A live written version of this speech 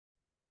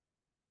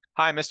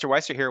Hi, Mr.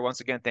 Weiser here. Once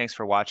again, thanks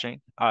for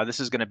watching. This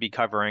is going to be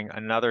covering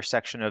another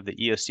section of the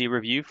EOC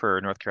review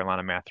for North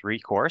Carolina Math 3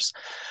 course.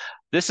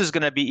 This is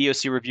going to be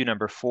EOC review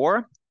number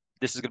 4.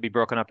 This is going to be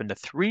broken up into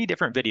 3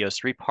 different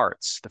videos, 3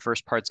 parts. The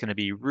first part's going to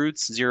be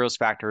roots, zeros,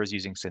 factors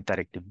using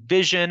synthetic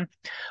division,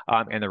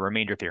 and the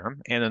remainder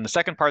theorem. And then the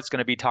second part's going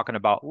to be talking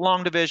about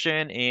long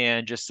division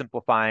and just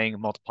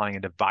simplifying, multiplying,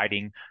 and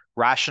dividing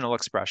rational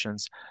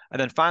expressions.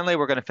 And then finally,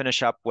 we're going to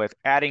finish up with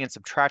adding and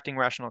subtracting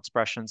rational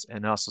expressions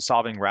and also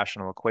solving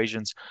rational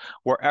equations.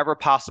 Wherever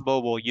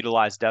possible, we'll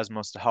utilize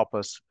Desmos to help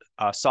us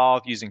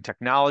solve using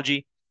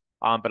technology,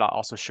 but I'll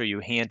also show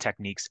you hand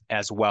techniques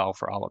as well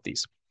for all of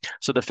these.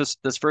 So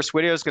this first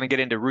video is going to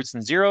get into roots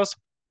and zeros.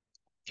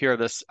 Here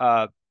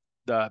are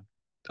the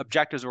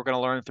objectives we're going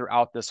to learn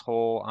throughout this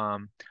whole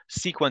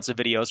sequence of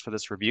videos for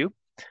this review.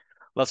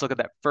 Let's look at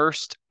that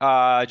first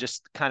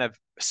just kind of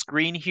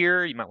screen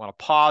here. You might want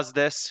to pause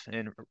this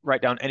and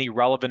write down any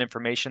relevant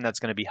information that's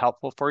going to be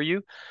helpful for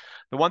you.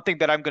 The one thing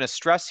that I'm going to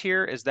stress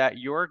here is that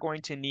you're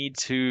going to need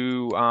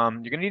to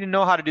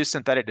know how to do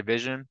synthetic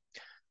division,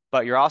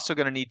 but you're also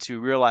going to need to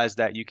realize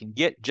that you can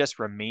get just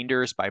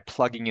remainders by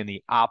plugging in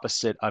the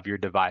opposite of your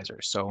divisor.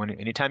 So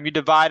anytime you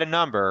divide a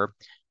number,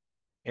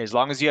 as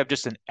long as you have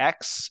just an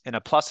x and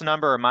a plus a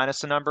number or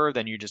minus a number,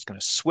 then you're just going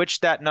to switch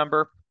that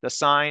number, the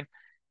sign.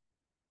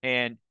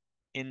 And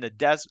in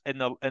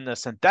the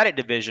synthetic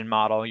division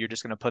model, you're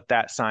just going to put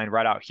that sign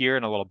right out here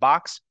in a little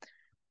box.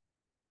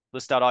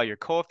 List out all your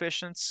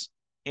coefficients.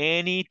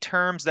 Any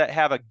terms that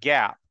have a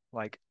gap,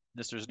 like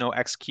this, there's no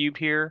x cubed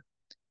here,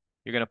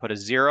 you're going to put a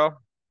 0.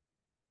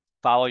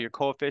 Follow your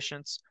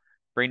coefficients.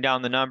 Bring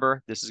down the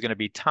number. This is going to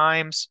be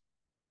times.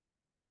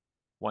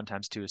 1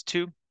 times 2 is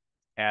 2.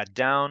 Add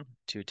down.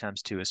 2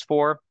 times 2 is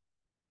 4.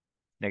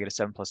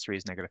 -7 plus 3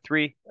 is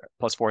 -3.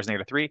 Plus 4 is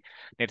 -3.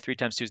 -3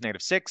 times 2 is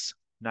 -6.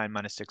 9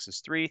 minus 6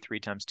 is 3. 3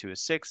 times 2 is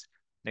 6.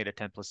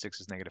 -10 plus 6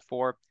 is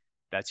 -4.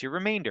 That's your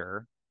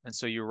remainder. And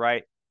so you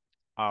write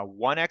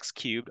 1x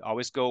cubed.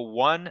 Always go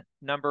one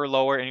number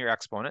lower in your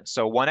exponent.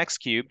 So 1x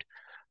cubed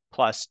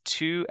plus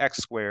 2x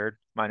squared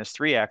minus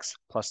 3x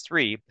plus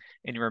 3.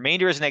 And your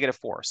remainder is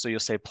 -4. So you'll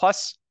say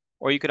plus,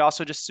 or you could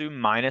also just do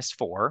minus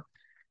 4.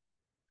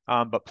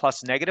 But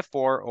plus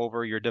 -4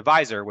 over your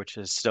divisor, which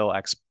is still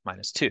x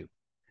minus 2.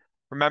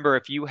 Remember,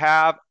 if you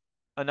have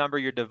a number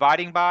you're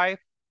dividing by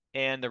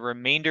and the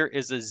remainder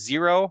is a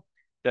 0,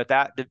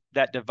 that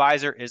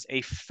divisor is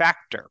a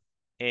factor.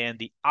 And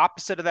the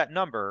opposite of that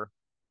number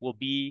will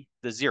be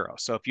the 0.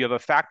 So if you have a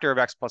factor of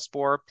x plus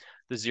 4,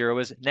 the 0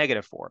 is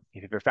 -4. If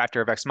you have a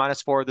factor of x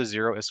minus 4, the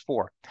 0 is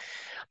 4.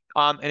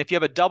 And if you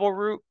have a double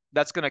root,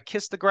 that's going to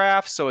kiss the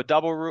graph. So a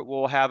double root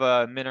will have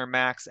a min or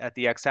max at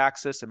the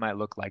x-axis. It might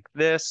look like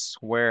this,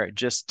 where it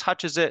just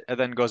touches it and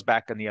then goes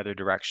back in the other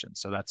direction.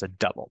 So that's a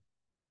double.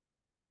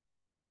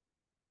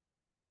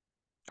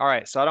 All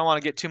right, so I don't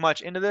want to get too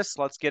much into this.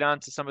 Let's get on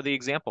to some of the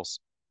examples.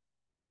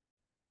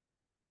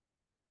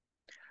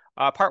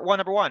 Part 1,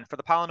 number 1, for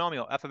the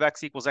polynomial, f of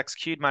x equals x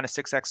cubed minus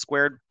 6x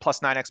squared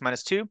plus 9x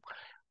minus 2.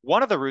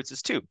 One of the roots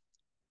is 2.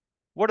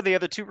 What are the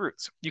other 2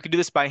 roots? You can do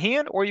this by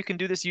hand, or you can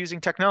do this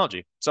using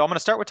technology. So I'm going to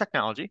start with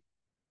technology.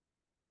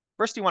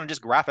 First, you want to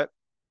just graph it.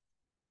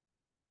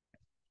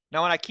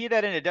 Now, when I key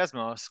that into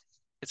Desmos,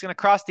 it's going to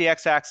cross the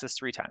x-axis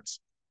 3 times.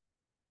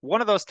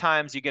 One of those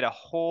times, you get a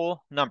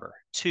whole number,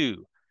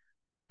 2.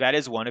 That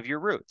is one of your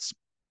roots.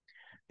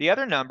 The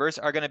other numbers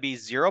are going to be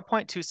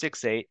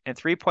 0.268 and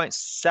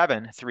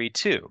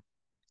 3.732.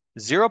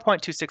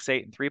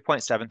 0.268 and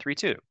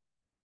 3.732.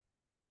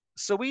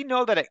 So we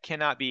know that it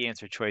cannot be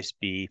answer choice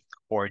B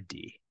or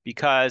D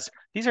because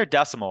these are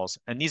decimals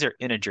and these are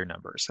integer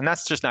numbers, and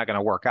that's just not going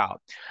to work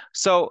out.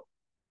 So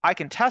I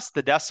can test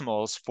the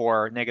decimals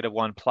for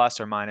 -1 plus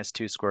or minus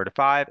 2 square root of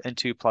 5 and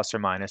 2 plus or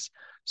minus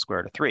square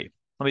root of 3.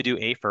 Let me do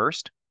A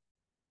first.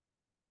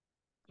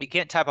 You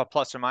can't type a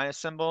plus or minus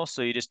symbol,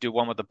 so you just do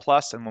one with a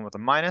plus and one with a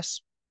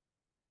minus.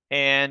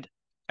 And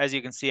as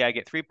you can see, I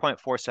get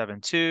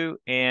 3.472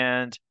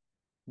 and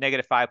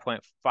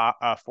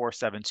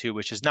 -5.472,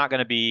 which is not going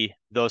to be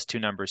those 2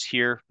 numbers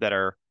here that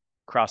are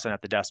crossing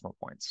at the decimal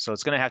points. So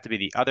it's going to have to be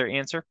the other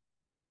answer.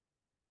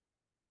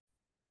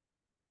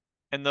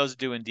 And those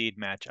do indeed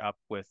match up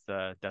with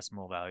the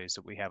decimal values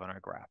that we have on our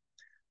graph.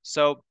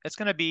 So it's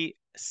going to be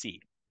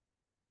C.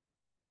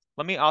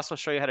 Let me also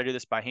show you how to do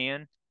this by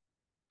hand.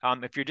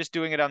 If you're just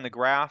doing it on the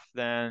graph,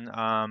 then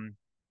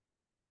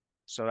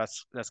so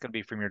that's going to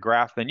be from your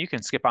graph. Then you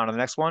can skip on to the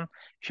next one.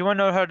 If you want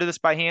to know how to do this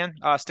by hand,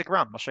 stick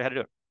around. I'll show you how to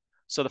do it.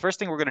 So the first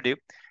thing we're going to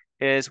do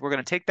is we're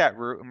going to take that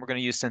root and we're going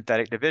to use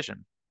synthetic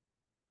division.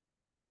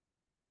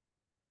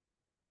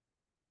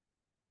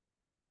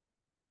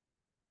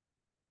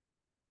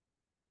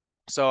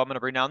 So I'm going to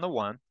bring down the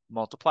 1,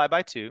 multiply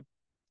by 2,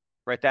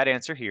 write that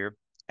answer here,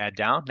 add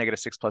down.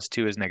 -6 plus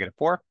 2 is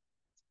 -4.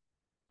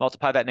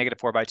 Multiply that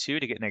 -4 by 2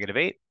 to get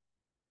 -8.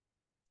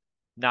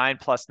 9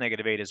 plus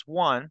 -8 is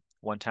 1.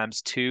 1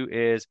 times 2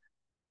 is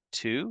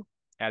 2.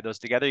 Add those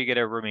together, you get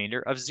a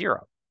remainder of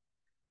 0.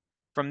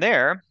 From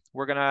there,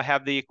 we're going to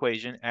have the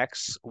equation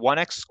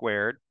 1x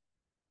squared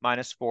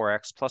minus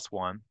 4x plus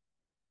 1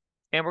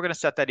 and we're going to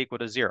set that equal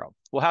to 0.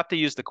 We'll have to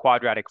use the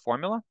quadratic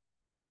formula.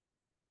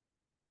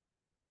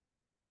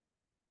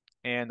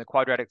 And the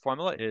quadratic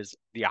formula is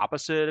the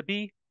opposite of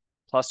b,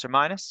 plus or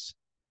minus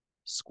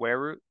square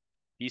root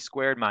b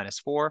squared minus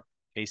 4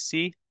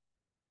 ac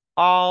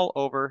all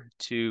over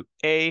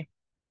 2a.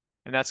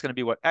 And that's going to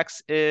be what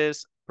x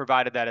is,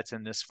 provided that it's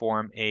in this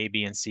form, a,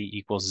 b, and c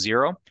equals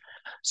 0.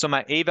 So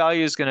my a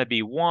value is going to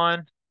be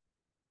 1,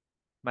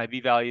 my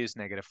b value is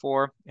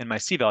 -4, and my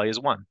c value is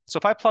 1. So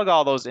if I plug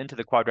all those into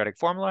the quadratic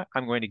formula,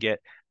 I'm going to get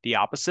the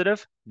opposite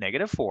of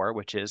 -4,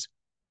 which is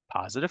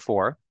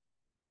 +4,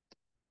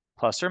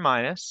 plus or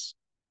minus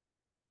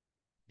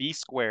b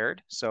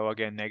squared. So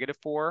again,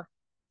 -4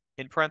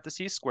 in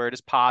parentheses squared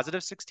is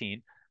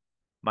 +16,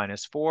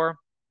 minus 4.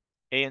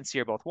 A and c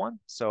are both 1,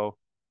 so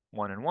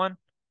 1 and 1,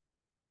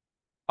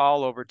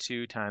 all over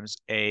 2 times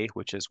a,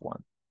 which is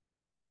 1.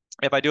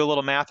 If I do a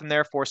little math in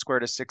there, 4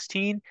 squared is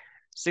 16.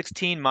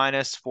 16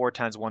 minus 4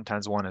 times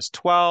 1 is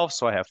 12,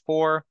 so I have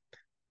 4,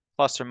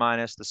 plus or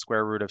minus the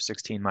square root of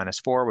 16 minus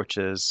 4, which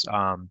is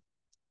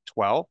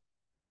 12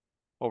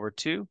 over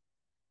 2.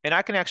 And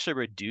I can actually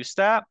reduce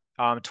that.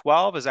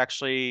 12 is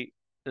actually,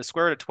 the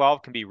square root of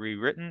 12 can be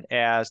rewritten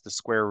as the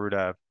square root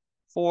of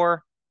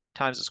 4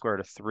 times the square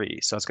root of 3.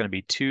 So it's going to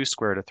be 2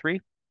 square root of 3.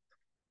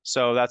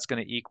 So that's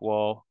going to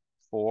equal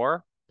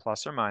 4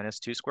 plus or minus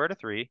 2 square root of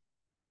 3,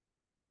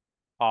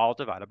 all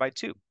divided by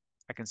 2.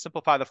 I can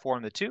simplify the 4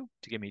 and the 2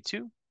 to give me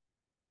 2.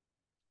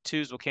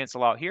 2's will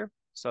cancel out here,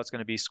 so it's going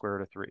to be square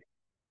root of 3.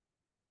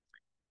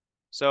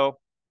 So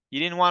you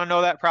didn't want to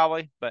know that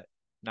probably, but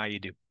now you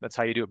do. That's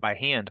how you do it by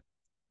hand.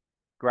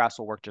 Graphs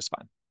will work just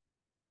fine.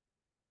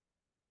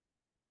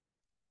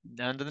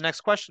 On to the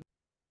next question.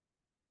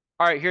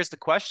 All right, here's the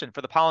question.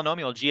 For the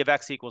polynomial g of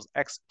x equals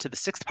x to the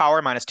 6th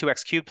power minus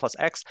 2x cubed plus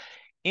x,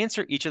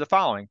 answer each of the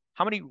following.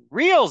 How many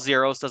real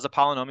zeros does a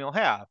polynomial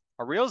have?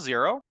 A real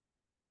zero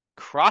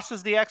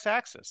crosses the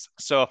x-axis.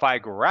 So if I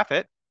graph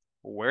it,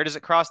 where does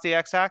it cross the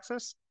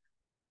x-axis?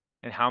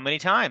 And how many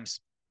times?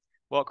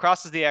 Well, it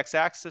crosses the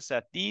x-axis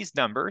at these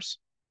numbers.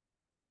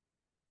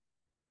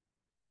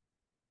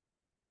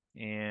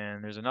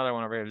 And there's another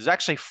one over here. There's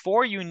actually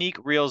 4 unique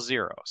real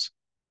zeros.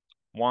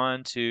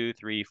 1, 2,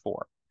 3,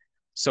 4.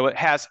 So it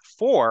has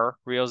 4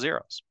 real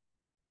zeros.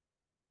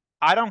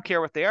 I don't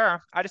care what they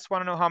are. I just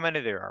want to know how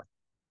many there are.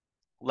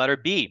 Letter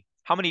B,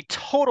 how many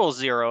total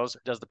zeros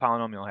does the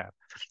polynomial have?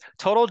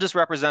 Total just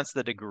represents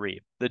the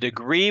degree. The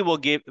degree will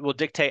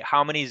dictate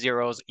how many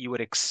zeros you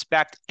would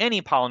expect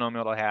any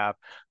polynomial to have,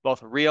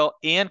 both real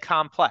and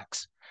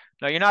complex.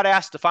 Now, you're not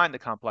asked to find the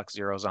complex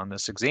zeros on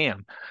this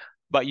exam,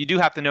 but you do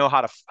have to know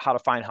how to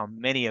find how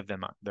many of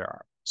them there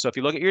are. So if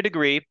you look at your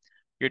degree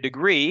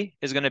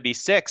is going to be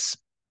 6.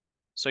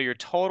 So your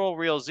total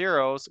real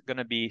zeros are going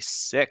to be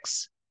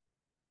 6.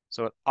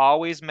 So it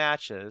always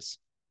matches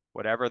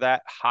whatever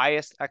that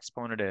highest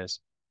exponent is.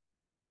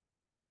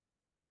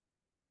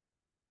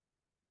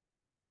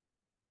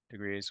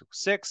 Degree is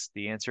 6.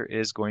 The answer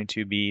is going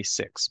to be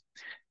 6.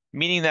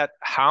 Meaning that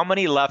how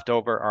many left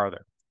over are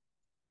there?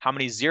 How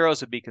many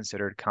zeros would be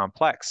considered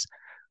complex?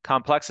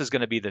 Complex is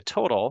going to be the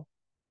total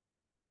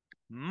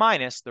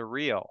minus the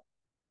real.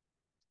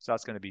 So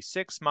that's going to be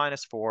 6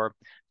 minus 4.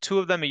 2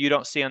 of them you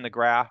don't see on the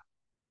graph.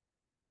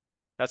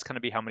 That's going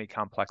to be how many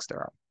complex there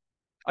are.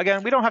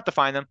 Again, we don't have to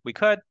find them. We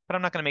could, but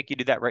I'm not going to make you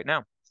do that right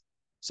now.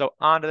 So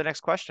on to the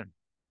next question.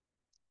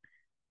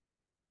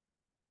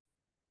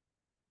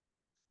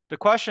 The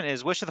question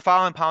is, which of the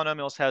following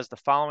polynomials has the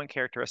following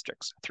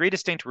characteristics? 3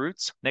 distinct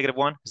roots,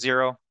 -1,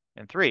 0,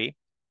 and 3.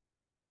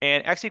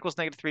 And x equals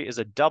 -3 is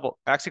a double,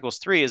 x equals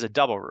 3 is a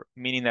double root,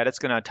 meaning that it's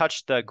going to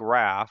touch the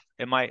graph.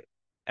 It might,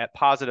 at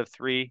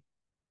 +3,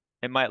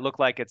 it might look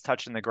like it's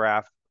touching the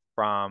graph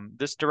from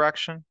this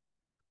direction,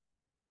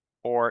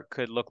 or it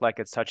could look like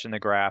it's touching the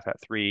graph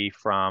at 3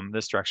 from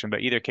this direction.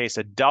 But either case,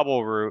 a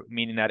double root,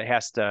 meaning that it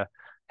has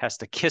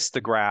to kiss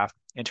the graph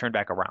and turn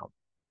back around.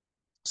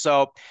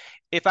 So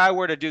if I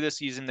were to do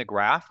this using the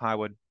graph, I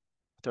would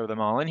throw them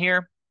all in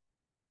here.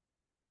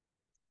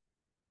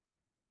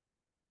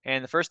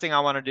 And the first thing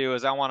I want to do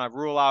is I want to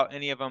rule out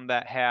any of them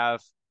that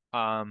have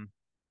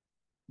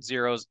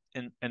zeros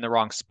in the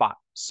wrong spot.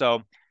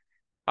 So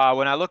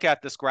when I look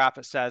at this graph,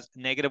 it says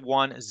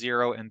 -1,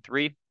 0, and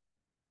 3.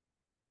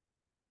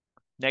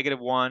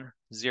 -1,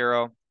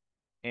 0,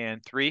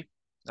 and 3.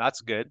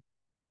 That's good.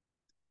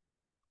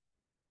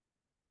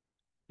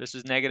 This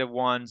is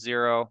 -1,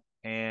 0,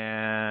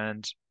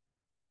 and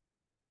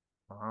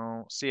I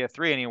don't see a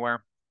 3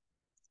 anywhere.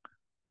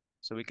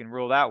 So we can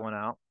rule that one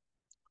out.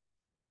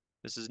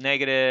 This is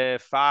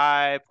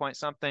 -5 point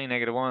something,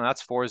 -1.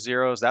 That's 4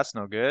 zeros. That's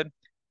no good.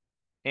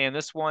 And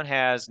this one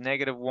has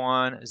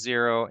 -1,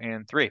 0,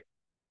 and 3.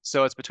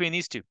 So it's between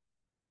these two.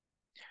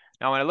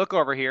 Now, when I look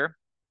over here,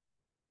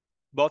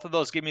 both of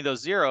those give me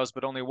those zeros,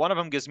 but only one of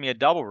them gives me a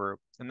double root,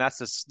 and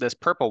that's this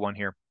purple one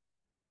here.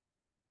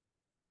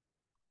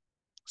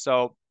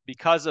 So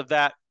because of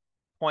that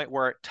point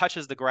where it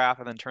touches the graph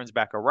and then turns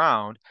back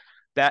around,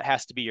 that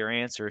has to be your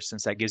answer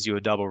since that gives you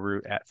a double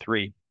root at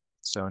 3.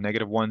 So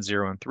 -1,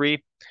 0, and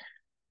 3.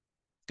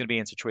 Going going to be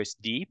answer choice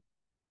D.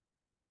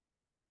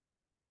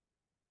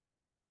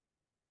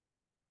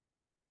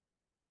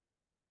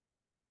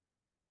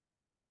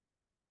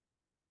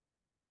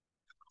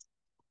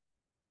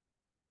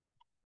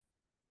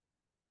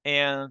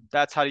 And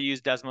that's how to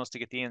use Desmos to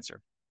get the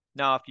answer.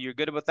 Now, if you're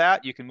good with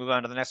that, you can move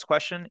on to the next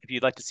question. If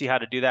you'd like to see how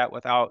to do that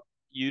without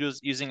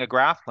using a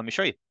graph, let me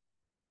show you.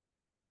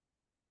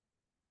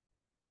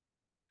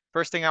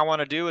 First thing I want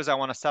to do is I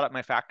want to set up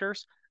my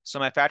factors. So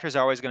my factors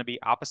are always going to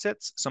be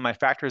opposites. So my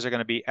factors are going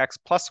to be x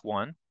plus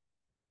 1.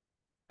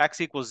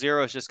 X equals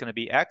 0 is just going to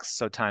be x,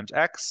 so times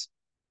x.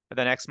 And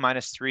then x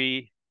minus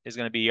 3 is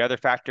going to be your other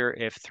factor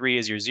if 3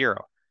 is your 0.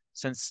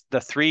 Since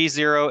the 3,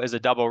 0 is a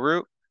double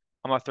root,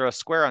 I'm going to throw a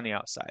square on the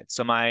outside.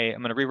 So I'm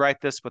going to rewrite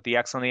this with the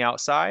x on the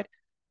outside,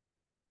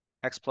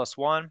 x plus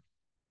 1,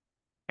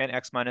 and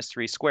x minus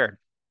 3 squared.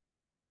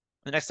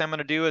 The next thing I'm going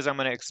to do is I'm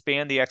going to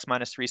expand the x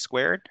minus 3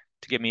 squared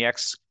to give me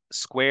x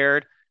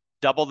squared,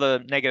 double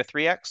the negative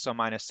 3x, so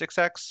minus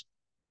 6x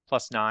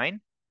plus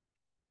 9.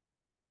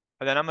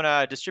 And then I'm going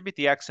to distribute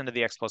the x into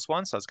the x plus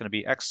 1, so it's going to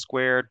be x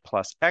squared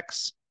plus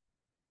x.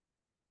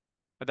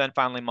 And then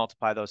finally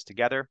multiply those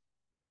together,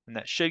 and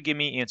that should give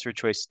me answer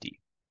choice D.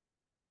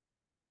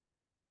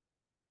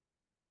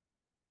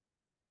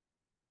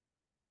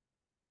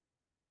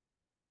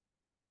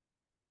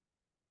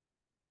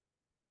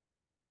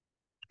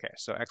 Okay,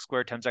 so x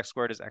squared times x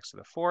squared is x to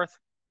the 4th.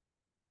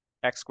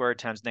 X squared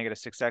times negative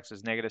 6x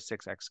is negative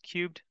 6x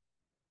cubed.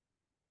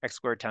 X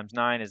squared times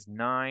 9 is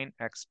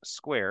 9x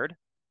squared.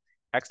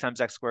 X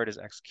times x squared is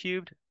x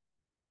cubed.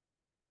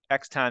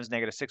 X times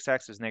negative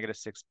 6x is negative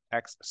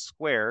 6x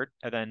squared.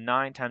 And then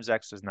 9 times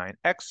x is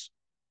 9x.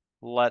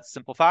 Let's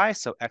simplify.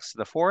 So x to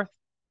the 4th.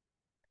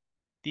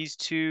 These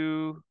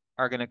two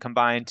are going to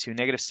combine to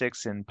negative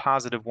 6 and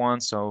positive 1,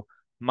 so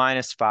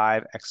minus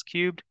 5x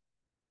cubed.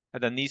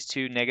 And then these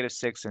two, negative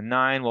 6 and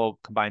 9, will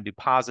combine to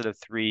positive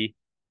 3x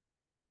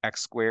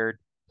squared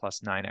plus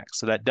 9x.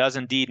 So that does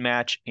indeed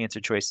match answer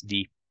choice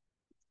D.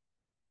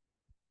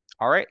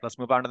 All right, let's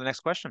move on to the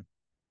next question.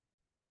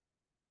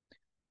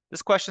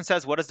 This question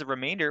says, what is the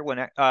remainder when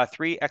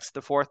 3x to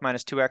the 4th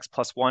minus 2x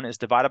plus 1 is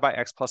divided by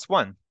x plus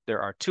 1?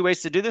 There are two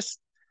ways to do this.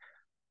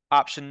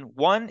 Option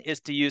 1 is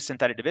to use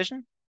synthetic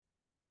division.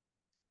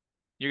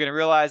 You're going to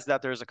realize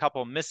that there's a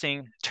couple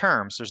missing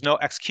terms. There's no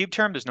x cubed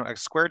term, there's no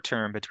x squared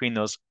term between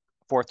those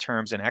 4th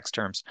terms and x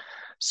terms.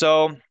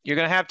 So you're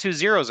going to have two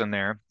zeros in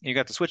there. You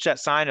got to switch that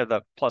sign to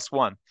the plus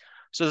 1.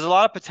 So there's a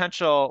lot of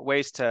potential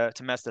ways to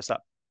mess this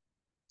up.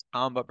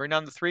 But bring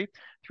down the 3.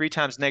 3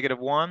 times negative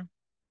 1,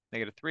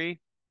 negative 3,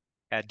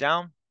 add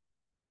down.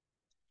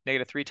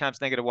 Negative 3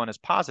 times negative 1 is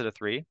positive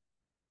 3,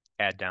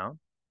 add down.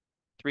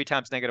 3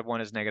 times negative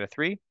 1 is negative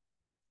 3,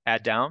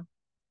 add down.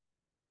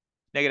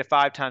 Negative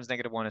 5 times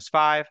negative 1 is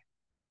 5,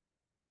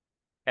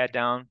 add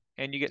down,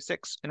 and you get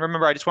 6. And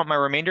remember, I just want my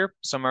remainder,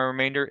 so my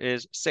remainder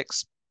is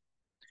 6.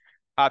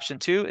 Option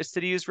 2 is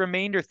to use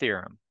remainder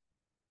theorem.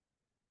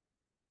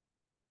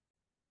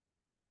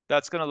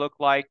 That's going to look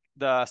like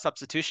the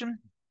substitution.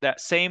 That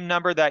same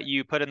number that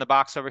you put in the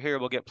box over here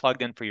will get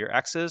plugged in for your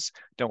x's.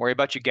 Don't worry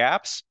about your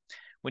gaps.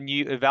 When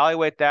you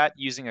evaluate that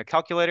using a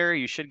calculator,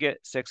 you should get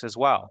 6 as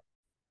well.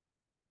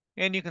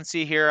 And you can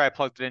see here, I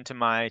plugged it into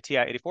my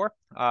TI-84,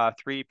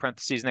 3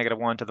 parentheses negative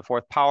 1 to the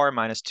 4th power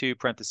minus 2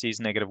 parentheses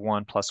negative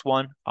 1 plus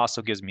 1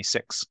 also gives me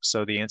 6.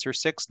 So the answer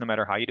is 6, no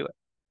matter how you do it.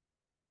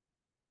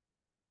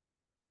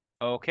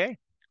 Okay,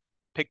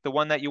 pick the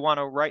one that you want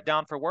to write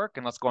down for work,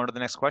 and let's go on to the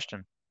next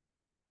question.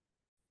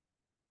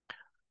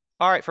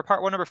 All right, for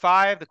part 1, number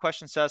 5, the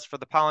question says, for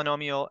the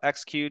polynomial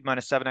x cubed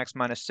minus 7x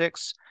minus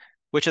 6,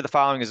 which of the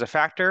following is a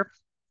factor?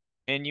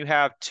 And you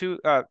have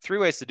three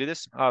ways to do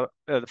this.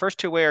 The first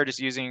two ways are just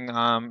using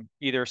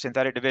either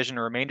synthetic division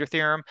or remainder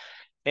theorem.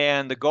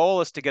 And the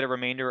goal is to get a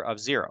remainder of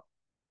 0.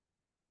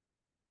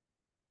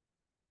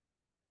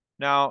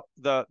 Now,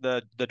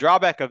 the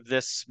drawback of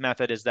this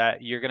method is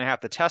that you're going to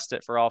have to test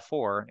it for all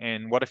 4.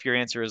 And what if your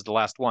answer is the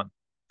last one?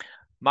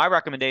 My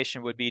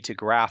recommendation would be to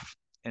graph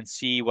and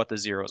see what the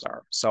zeros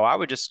are. So I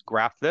would just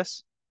graph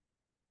this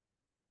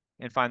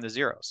and find the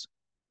zeros.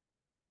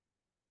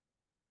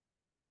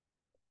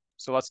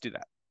 So let's do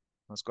that.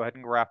 Let's go ahead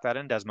and graph that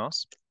in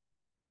Desmos.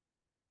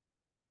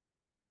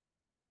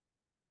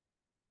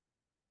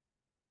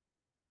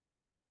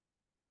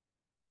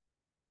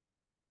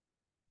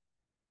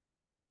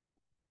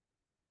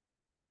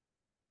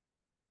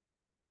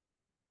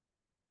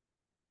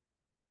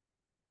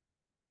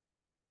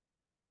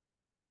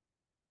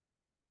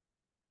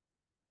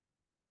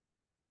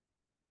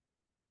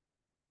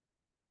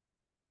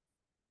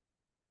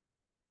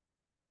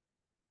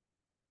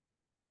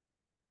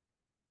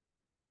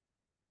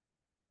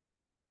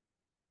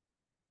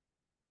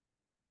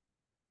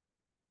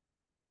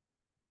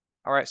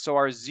 All right, so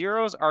our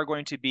zeros are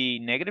going to be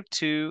negative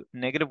 2,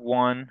 negative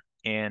 1,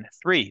 and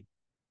 3.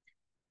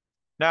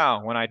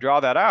 Now, when I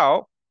draw that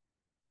out,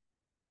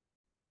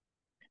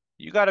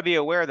 you got to be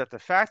aware that the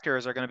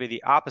factors are going to be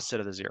the opposite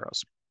of the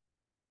zeros.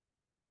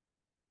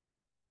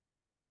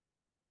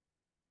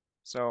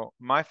 So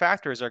my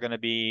factors are going to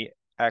be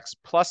x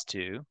plus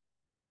 2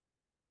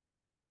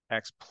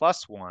 x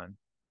plus 1,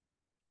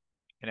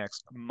 and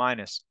x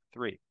minus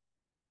 3.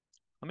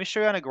 Let me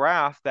show you on a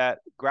graph that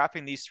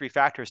graphing these three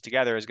factors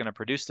together is going to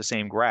produce the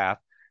same graph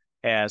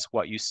as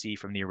what you see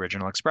from the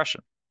original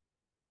expression.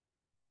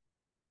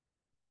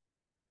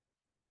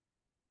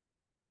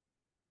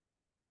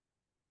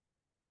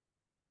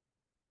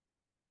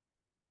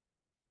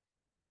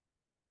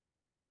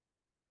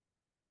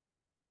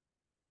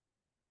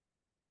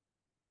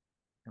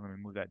 And let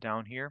me move that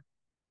down here.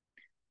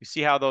 You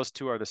see how those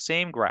two are the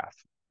same graph.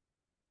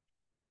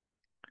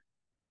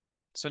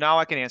 So now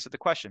I can answer the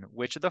question,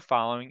 which of the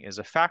following is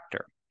a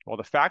factor? Well,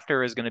 the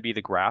factor is going to be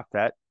the graph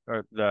that,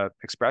 or the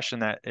expression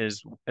that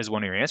is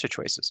one of your answer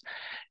choices.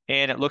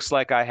 And it looks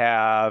like I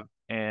have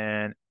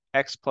an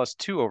x plus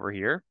 2 over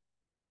here.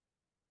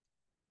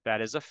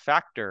 That is a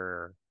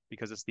factor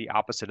because it's the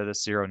opposite of the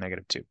 0,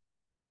 negative 2.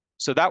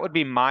 So that would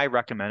be my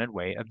recommended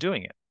way of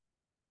doing it.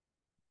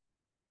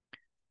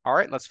 All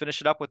right, let's finish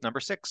it up with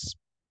number 6.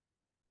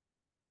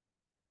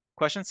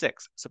 Question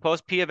 6, suppose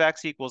p of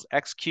x equals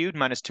x cubed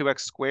minus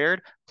 2x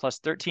squared plus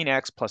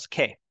 13x plus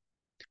k.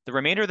 The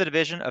remainder of the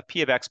division of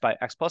p of x by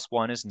x plus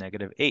 1 is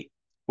negative 8.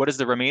 What is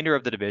the remainder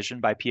of the division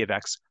by p of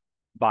x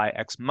by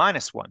x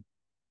minus 1?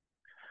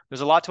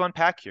 There's a lot to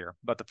unpack here,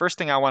 but the first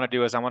thing I want to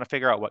do is I want to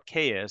figure out what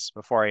k is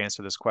before I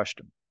answer this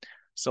question.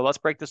 So let's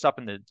break this up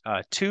into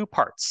two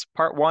parts.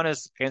 Part 1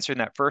 is answering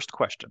that first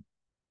question.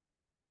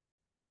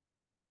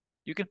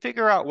 You can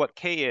figure out what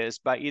k is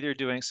by either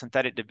doing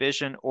synthetic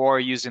division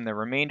or using the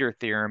remainder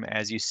theorem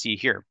as you see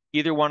here.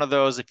 Either one of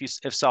those,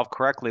 if solved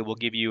correctly, will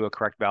give you a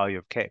correct value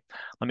of k.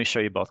 Let me show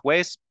you both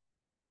ways.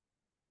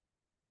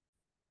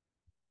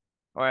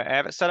 All right, I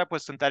have it set up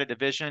with synthetic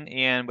division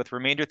and with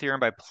remainder theorem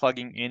by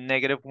plugging in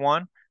negative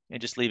 1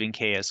 and just leaving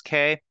k as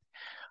k.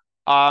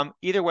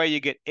 Either way,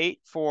 you get 8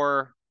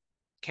 for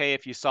k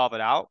if you solve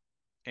it out.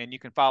 And you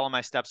can follow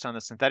my steps on the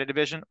synthetic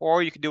division,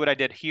 or you can do what I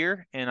did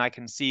here, and I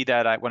can see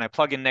that when I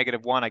plug in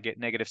negative 1, I get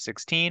negative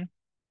 16.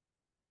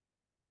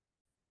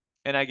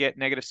 And I get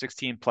negative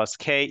 16 plus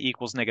k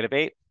equals negative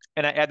 8.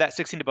 And I add that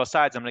 16 to both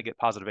sides, I'm going to get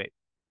positive 8.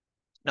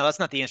 Now, that's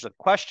not the answer to the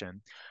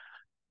question,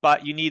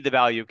 but you need the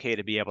value of k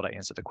to be able to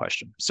answer the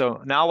question.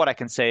 So now what I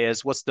can say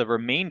is, what's the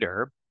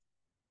remainder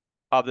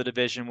of the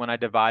division when I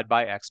divide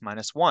by x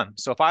minus 1?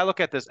 So if I look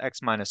at this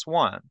x minus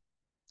 1,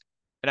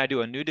 and I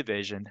do a new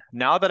division,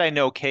 now that I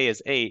know k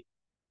is 8,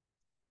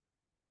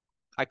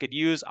 I could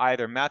use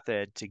either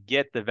method to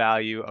get the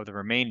value of the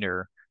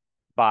remainder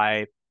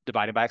by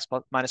dividing by x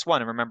minus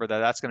 1. And remember that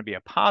that's going to be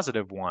a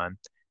positive 1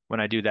 when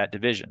I do that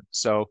division.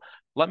 So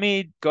let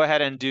me go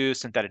ahead and do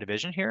synthetic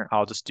division here.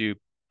 I'll just do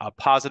a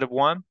positive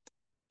 1,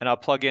 and I'll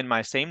plug in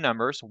my same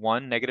numbers,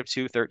 1, negative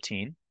 2,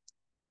 13.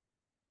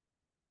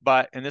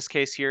 But in this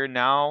case here,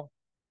 now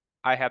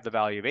I have the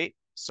value of 8.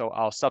 So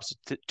I'll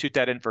substitute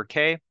that in for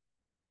k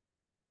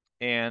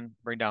and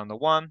bring down the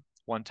 1.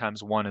 1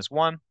 times 1 is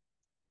 1.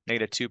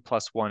 Negative 2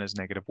 plus 1 is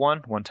negative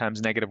 1. 1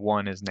 times negative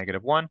 1 is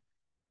negative 1.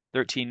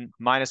 13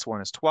 minus 1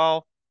 is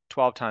 12.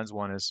 12 times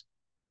 1 is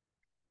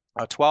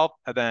 12.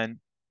 And then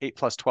 8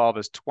 plus 12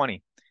 is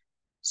 20.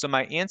 So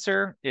my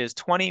answer is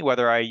 20,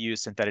 whether I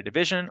use synthetic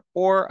division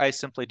or I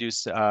simply do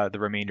the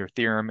remainder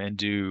theorem and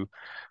do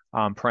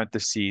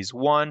parentheses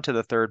 1 to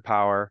the third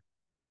power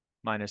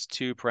minus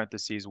 2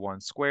 parentheses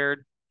 1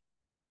 squared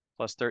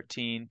plus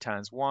 13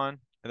 times 1.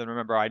 And then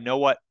remember, I know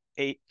what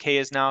k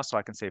is now, so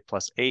I can say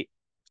plus 8.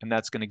 And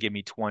that's going to give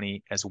me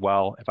 20 as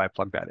well if I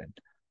plug that in.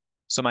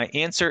 So my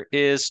answer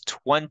is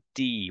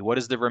 20. What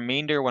is the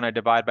remainder when I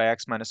divide by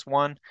x minus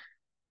 1?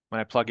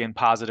 When I plug in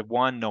positive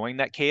 1, knowing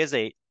that k is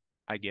 8,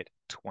 I get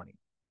 20.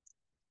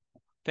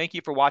 Thank you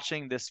for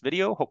watching this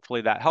video.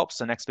 Hopefully that helps.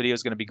 The next video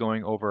is going to be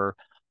going over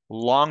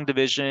long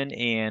division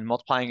and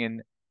multiplying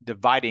and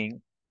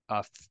dividing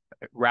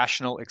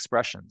rational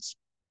expressions.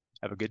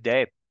 Have a good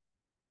day.